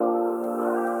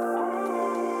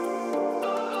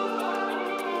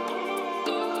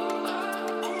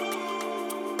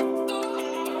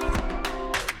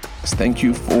podcast. Thank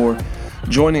you for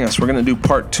joining us. We're going to do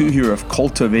part 2 here of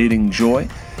Cultivating Joy.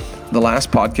 The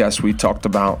last podcast we talked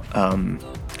about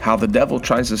how the devil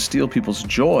tries to steal people's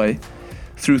joy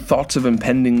through thoughts of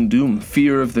impending doom,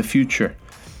 fear of the future,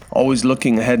 always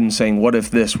looking ahead and saying, what if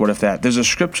this, what if that? There's a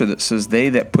scripture that says, they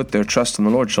that put their trust in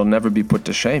the Lord shall never be put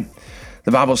to shame.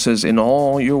 The Bible says, in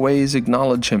all your ways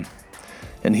acknowledge him,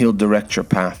 and he'll direct your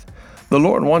path. The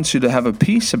Lord wants you to have a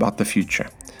peace about the future.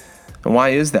 And why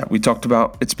is that? We talked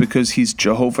about it's because he's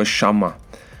Jehovah Shammah.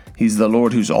 He's the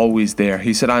Lord who's always there.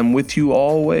 He said, I am with you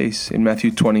always in Matthew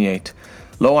 28.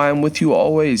 Lo, I am with you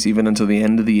always, even until the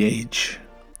end of the age.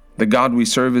 The God we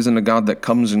serve isn't a God that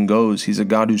comes and goes. He's a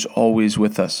God who's always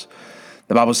with us.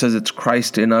 The Bible says it's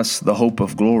Christ in us, the hope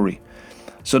of glory.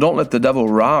 So don't let the devil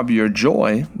rob your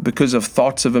joy because of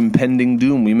thoughts of impending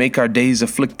doom. We make our days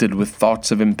afflicted with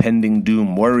thoughts of impending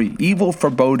doom, worry, evil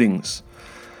forebodings.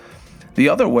 The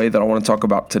other way that I want to talk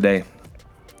about today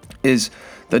is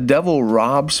the devil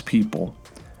robs people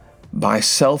by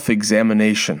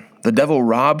self-examination. The devil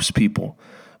robs people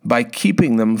by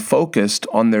keeping them focused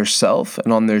on their self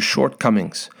and on their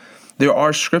shortcomings. There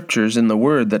are scriptures in the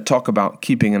Word that talk about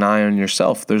keeping an eye on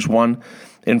yourself. There's one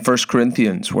in 1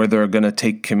 Corinthians where they're going to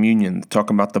take communion,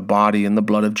 talking about the body and the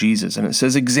blood of Jesus. And it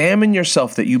says, examine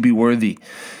yourself that you be worthy.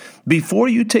 Before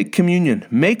you take communion,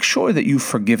 make sure that you've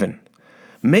forgiven.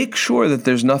 Make sure that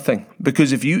there's nothing,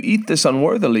 because if you eat this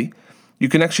unworthily, you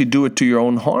can actually do it to your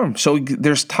own harm. So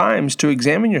there's times to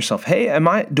examine yourself. Hey,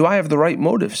 do I have the right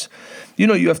motives?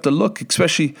 You have to look,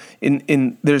 especially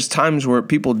there's times where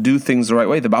people do things the right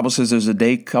way. The Bible says there's a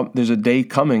day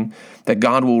coming that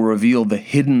God will reveal the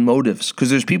hidden motives, because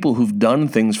there's people who've done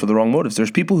things for the wrong motives. There's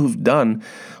people who've done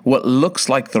what looks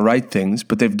like the right things,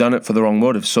 but they've done it for the wrong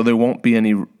motives, so there won't be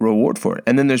any reward for it.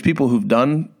 And then there's people who've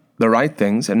done the right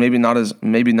things, and maybe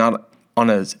not on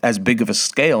as big of a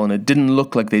scale, and it didn't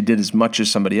look like they did as much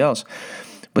as somebody else,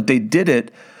 but they did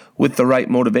it with the right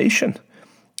motivation.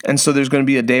 And so there's going to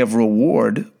be a day of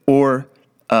reward or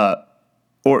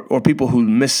people who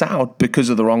miss out because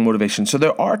of the wrong motivation. So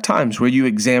there are times where you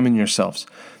examine yourselves.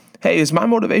 Hey, is my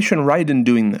motivation right in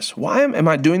doing this? Why am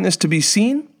I doing this to be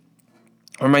seen,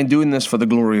 or am I doing this for the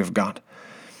glory of God?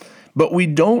 But we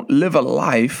don't live a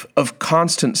life of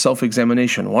constant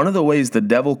self-examination. One of the ways the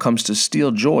devil comes to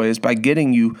steal joy is by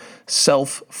getting you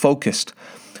self-focused.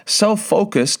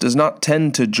 Self-focus does not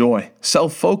tend to joy.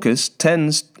 Self-focus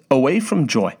tends away from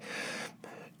joy.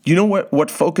 You know what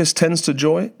focus tends to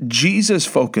joy? Jesus'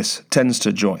 focus tends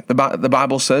to joy. The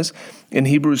Bible says in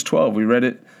Hebrews 12, we read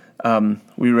it on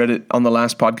the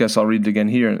last podcast. I'll read it again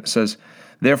here. It says,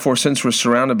 therefore, since we're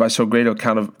surrounded by so great a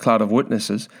cloud of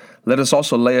witnesses, let us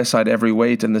also lay aside every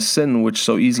weight and the sin which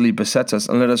so easily besets us,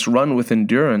 and let us run with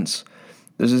endurance.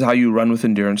 This is how you run with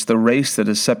endurance, the race that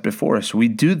is set before us. We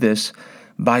do this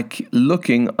by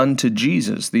looking unto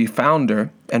Jesus, the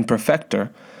founder and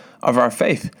perfecter of our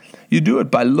faith. You do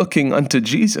it by looking unto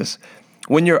Jesus.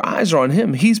 When your eyes are on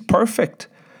him, he's perfect.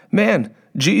 Man,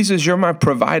 Jesus, you're my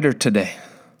provider today.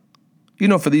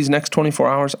 For these next 24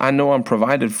 hours, I know I'm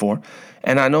provided for.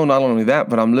 And I know not only that,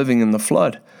 but I'm living in the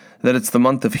flood, that it's the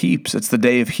month of heaps. It's the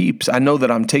day of heaps. I know that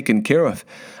I'm taken care of.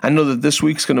 I know that this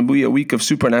week's going to be a week of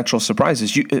supernatural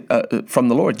surprises from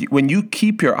the Lord. When you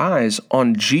keep your eyes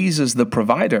on Jesus, the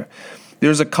provider,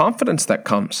 there's a confidence that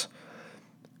comes.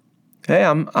 Hey,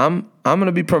 I'm going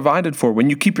to be provided for. When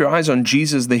you keep your eyes on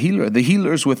Jesus, the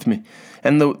healer's with me.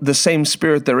 And the same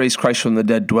spirit that raised Christ from the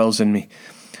dead dwells in me.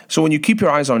 So when you keep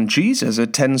your eyes on Jesus,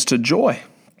 it tends to joy.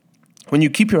 When you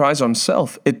keep your eyes on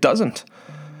self, it doesn't.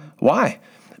 Why?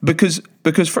 Because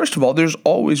first of all, there's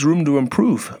always room to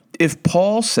improve. If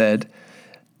Paul said,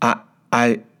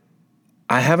 I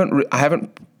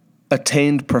haven't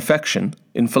attained perfection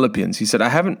in Philippians, he said, I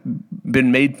haven't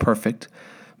been made perfect,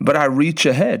 but I reach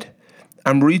ahead.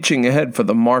 I'm reaching ahead for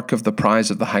the mark of the prize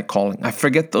of the high calling. I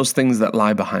forget those things that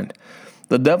lie behind.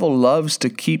 The devil loves to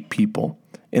keep people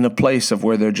in a place of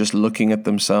where they're just looking at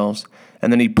themselves.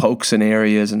 And then he pokes in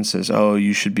areas and says, oh,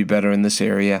 you should be better in this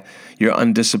area. You're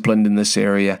undisciplined in this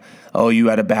area. Oh, you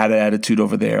had a bad attitude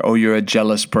over there. Oh, you're a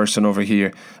jealous person over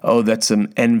here. Oh, that's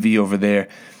some envy over there.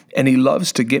 And he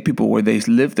loves to get people where they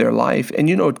live their life. And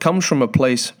it comes from a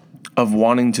place of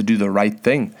wanting to do the right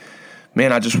thing.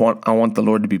 Man, I want the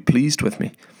Lord to be pleased with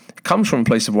me. It comes from a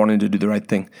place of wanting to do the right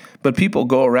thing. But people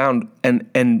go around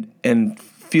and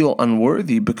feel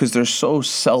unworthy because they're so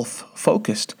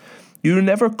self-focused. You're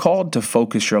never called to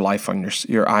focus your life on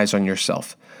your eyes on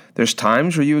yourself. There's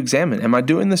times where you examine, am I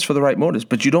doing this for the right motives?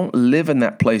 But you don't live in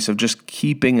that place of just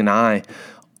keeping an eye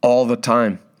all the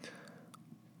time.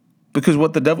 Because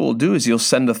what the devil will do is he'll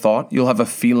send a thought, you'll have a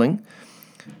feeling,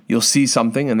 You'll see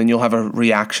something and then you'll have a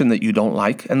reaction that you don't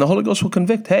like, and the Holy Ghost will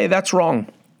convict. Hey, that's wrong.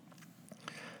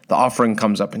 The offering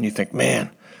comes up and you think, man,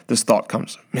 this thought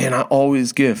comes, man, I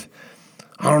always give.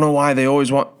 I don't know why they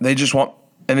just want,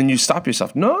 and then you stop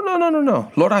yourself.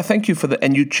 No. Lord, I thank you for that.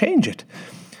 And you change it.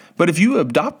 But if you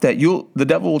adopt that, the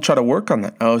devil will try to work on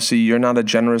that. Oh, see, you're not a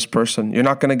generous person. You're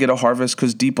not going to get a harvest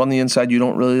because deep on the inside, you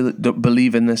don't really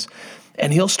believe in this.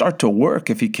 And he'll start to work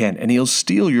if he can. And he'll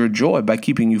steal your joy by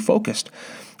keeping you focused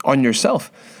on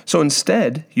yourself. So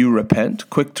instead, you repent,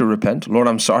 quick to repent. Lord,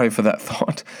 I'm sorry for that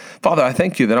thought. Father, I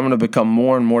thank you that I'm going to become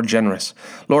more and more generous.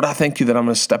 Lord, I thank you that I'm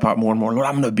going to step out more and more. Lord,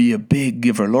 I'm going to be a big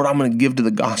giver. Lord, I'm going to give to the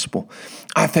gospel.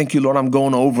 I thank you, Lord, I'm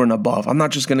going over and above. I'm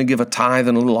not just going to give a tithe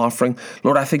and a little offering.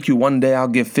 Lord, I thank you one day I'll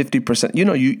give 50%.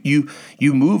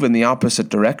 You move in the opposite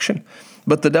direction.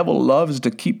 But the devil loves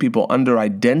to keep people under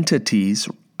identities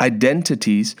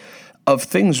of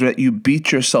things that you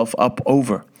beat yourself up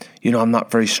over. I'm not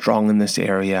very strong in this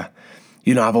area.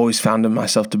 I've always found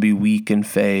myself to be weak in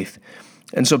faith.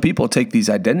 And so people take these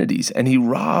identities and he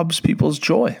robs people's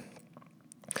joy.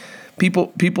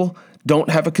 People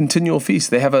don't have a continual feast.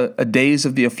 They have a days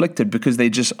of the afflicted because they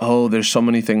just, there's so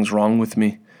many things wrong with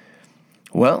me.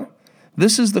 Well,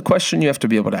 this is the question you have to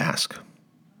be able to ask.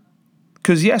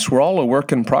 Because yes, we're all a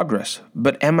work in progress,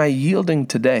 but am I yielding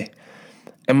today?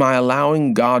 Am I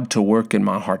allowing God to work in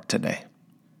my heart today?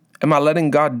 Am I letting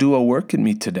God do a work in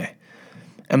me today?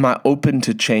 Am I open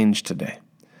to change today?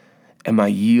 Am I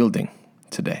yielding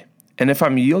today? And if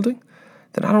I'm yielding,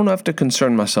 then I don't have to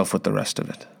concern myself with the rest of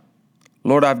it.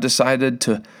 Lord, I've decided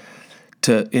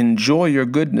to enjoy your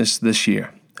goodness this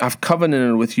year. I've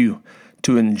covenanted with you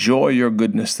to enjoy your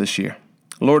goodness this year.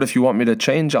 Lord, if you want me to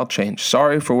change, I'll change.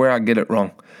 Sorry for where I get it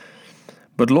wrong.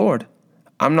 But Lord,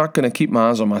 I'm not going to keep my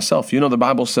eyes on myself. The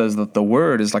Bible says that the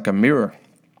word is like a mirror.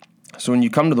 So when you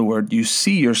come to the word, you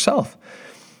see yourself.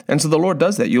 And so the Lord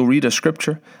does that. You'll read a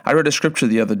scripture. I read a scripture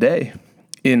the other day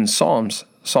in Psalm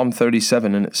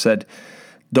 37, and it said,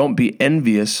 don't be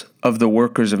envious of the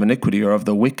workers of iniquity or of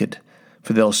the wicked,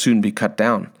 for they'll soon be cut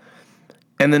down.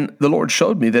 And then the Lord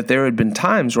showed me that there had been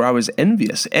times where I was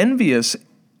envious. Envious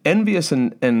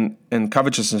and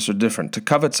covetousness are different. To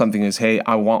covet something is, hey,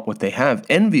 I want what they have.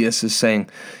 Envious is saying,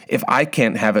 if I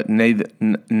can't have it,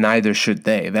 neither should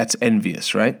they. That's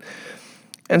envious, right?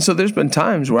 And so there's been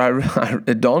times where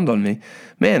it dawned on me,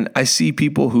 man, I see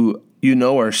people who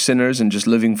are sinners and just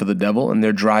living for the devil, and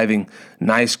they're driving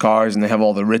nice cars and they have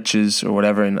all the riches or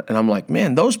whatever. And I'm like,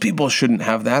 man, those people shouldn't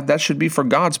have that. That should be for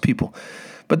God's people.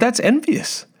 But that's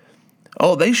envious.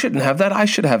 Oh, they shouldn't have that. I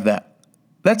should have that.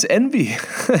 That's envy.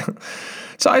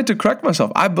 So I had to correct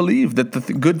myself. I believe that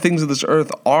the good things of this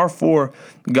earth are for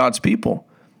God's people.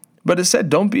 But it said,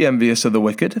 don't be envious of the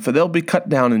wicked, for they'll be cut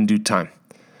down in due time.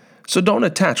 So don't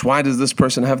attach. Why does this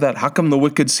person have that? How come the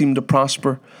wicked seem to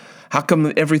prosper? How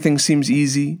come everything seems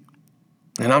easy?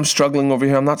 And I'm struggling over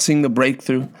here. I'm not seeing the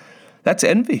breakthrough. That's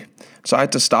envy. So I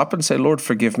had to stop and say, Lord,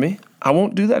 forgive me. I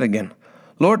won't do that again.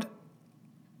 Lord,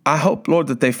 I hope, Lord,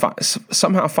 that they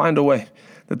somehow find a way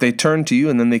that they turn to you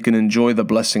and then they can enjoy the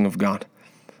blessing of God.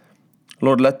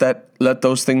 Lord, let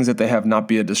those things that they have not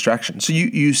be a distraction. So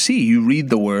you read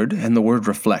the word and the word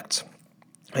reflects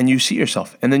and you see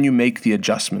yourself and then you make the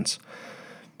adjustments.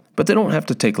 But they don't have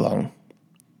to take long.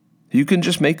 You can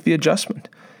just make the adjustment.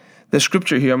 The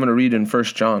scripture here I'm going to read in 1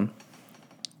 John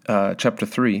chapter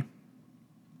 3.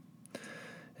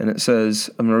 And it says,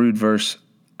 I'm going to read verse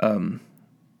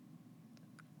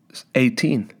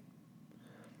 18.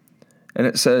 And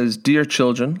it says, dear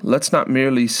children, let's not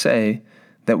merely say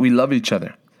that we love each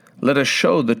other. Let us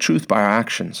show the truth by our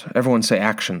actions. Everyone say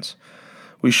actions.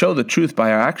 We show the truth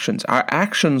by our actions. Our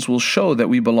actions will show that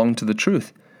we belong to the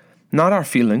truth, not our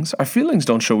feelings. Our feelings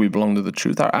don't show we belong to the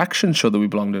truth. Our actions show that we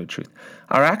belong to the truth.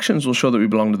 Our actions will show that we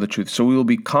belong to the truth. So we will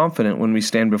be confident when we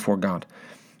stand before God.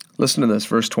 Listen to this,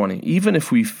 verse 20. Even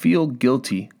if we feel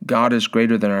guilty, God is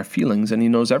greater than our feelings and he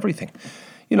knows everything.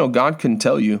 God can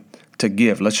tell you to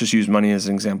give. Let's just use money as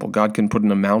an example. God can put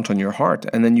an amount on your heart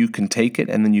and then you can take it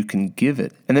and then you can give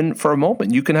it. And then for a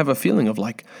moment, you can have a feeling of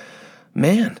like,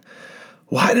 man,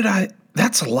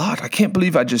 that's a lot. I can't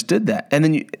believe I just did that.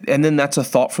 And then that's a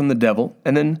thought from the devil.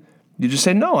 And then you just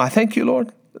say, no, I thank you,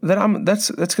 Lord, that's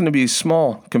going to be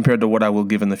small compared to what I will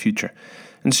give in the future.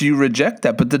 And so you reject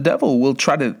that, but the devil will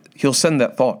he'll send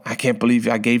that thought. I can't believe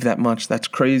I gave that much. That's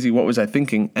crazy. What was I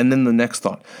thinking? And then the next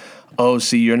thought, oh,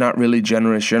 see, you're not really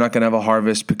generous. You're not going to have a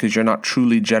harvest because you're not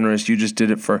truly generous. You just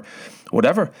did it for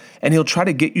whatever. And he'll try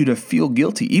to get you to feel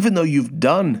guilty, even though you've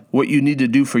done what you need to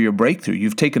do for your breakthrough.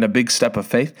 You've taken a big step of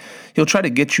faith. He'll try to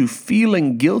get you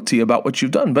feeling guilty about what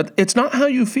you've done, but it's not how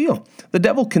you feel. The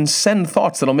devil can send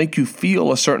thoughts that'll make you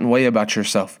feel a certain way about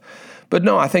yourself. But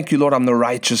no, I thank you, Lord, I'm the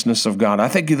righteousness of God. I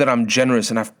thank you that I'm generous,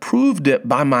 and I've proved it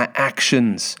by my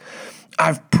actions.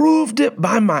 I've proved it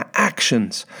by my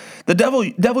actions. The devil,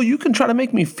 you can try to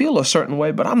make me feel a certain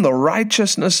way, but I'm the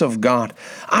righteousness of God.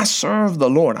 I serve the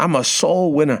Lord. I'm a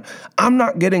soul winner. I'm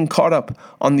not getting caught up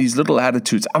on these little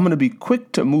attitudes. I'm going to be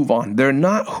quick to move on. They're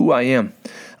not who I am.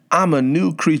 I'm a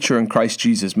new creature in Christ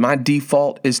Jesus. My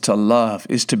default is to love,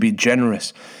 is to be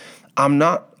generous. I'm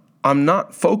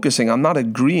not focusing, I'm not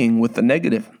agreeing with the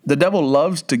negative. The devil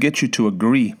loves to get you to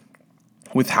agree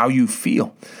with how you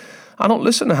feel. I don't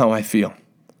listen to how I feel.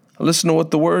 I listen to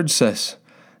what the Word says.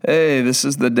 Hey, this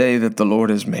is the day that the Lord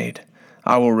has made.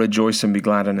 I will rejoice and be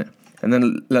glad in it. And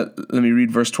then let me read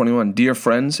verse 21. Dear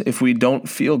friends, if we don't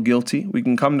feel guilty, we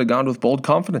can come to God with bold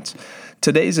confidence.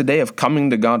 Today's a day of coming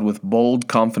to God with bold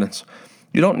confidence.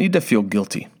 You don't need to feel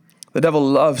guilty. The devil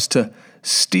loves to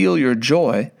steal your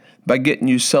joy by getting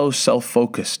you so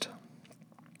self-focused.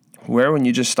 Where when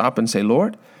you just stop and say,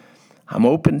 Lord, I'm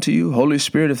open to you. Holy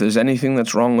Spirit, if there's anything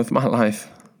that's wrong with my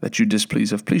life that you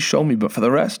displease of, please show me. But for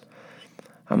the rest,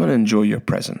 I'm going to enjoy your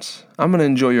presence. I'm going to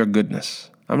enjoy your goodness.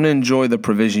 I'm going to enjoy the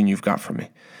provision you've got for me.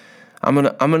 I'm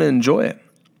going to enjoy it.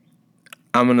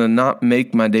 I'm going to not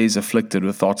make my days afflicted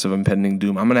with thoughts of impending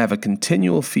doom. I'm going to have a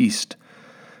continual feast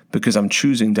because I'm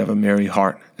choosing to have a merry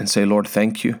heart and say, Lord,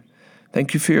 thank you.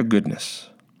 Thank you for your goodness.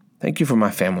 Thank you for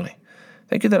my family.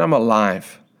 Thank you that I'm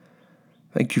alive.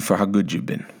 Thank you for how good you've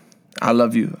been. I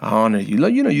love you. I honor you.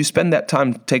 You spend that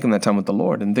time taking that time with the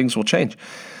Lord and things will change.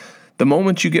 The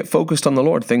moment you get focused on the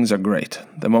Lord, things are great.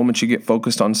 The moment you get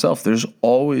focused on self, there's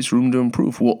always room to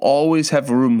improve. We'll always have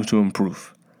room to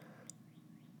improve.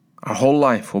 Our whole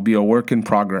life will be a work in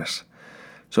progress.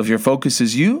 So if your focus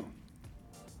is you,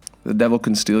 the devil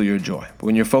can steal your joy. But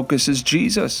when your focus is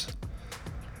Jesus,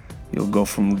 you'll go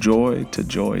from joy to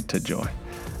joy to joy.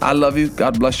 I love you.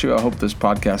 God bless you. I hope this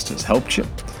podcast has helped you.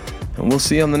 And we'll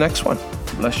see you on the next one.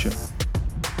 Bless you.